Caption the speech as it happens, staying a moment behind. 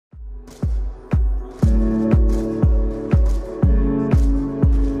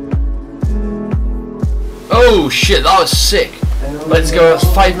Oh shit, that was sick. Let's go,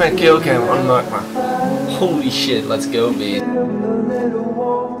 5-minute kill cam on Magma. Holy shit, let's go, B.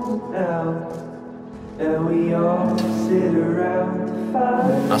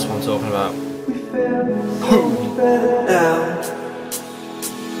 That's what I'm talking about.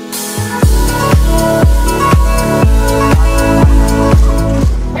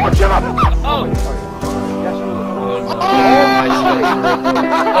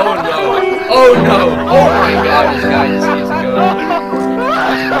 Oh no! Oh my god, this guy just keeps going.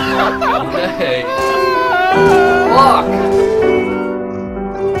 Hey. Fuck!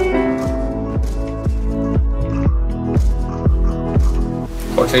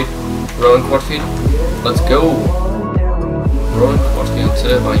 Quad feed. Rolling quad feed. Let's go! Rolling quad feed on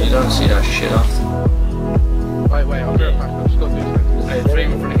turbine, you don't see that shit after. Wait, I'll do it back. I've just got to do this. Hey, 3 in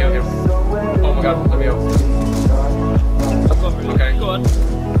front of kill him. Oh my god, let me go. Okay, go on.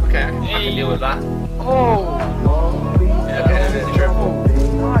 Okay, I can deal with that. Oh! Yeah, okay, this is triple.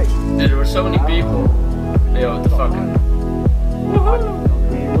 Yeah, there were so many people. Yo, what the fucking...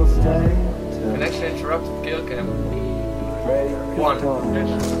 Connection interrupted, kill cam. 1, 2,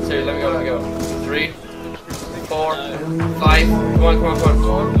 let me go. 3, 4, 5. Come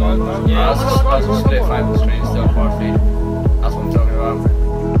on. Yeah, let's just split 5 on the stream, still 4 feet. That's what I'm talking about.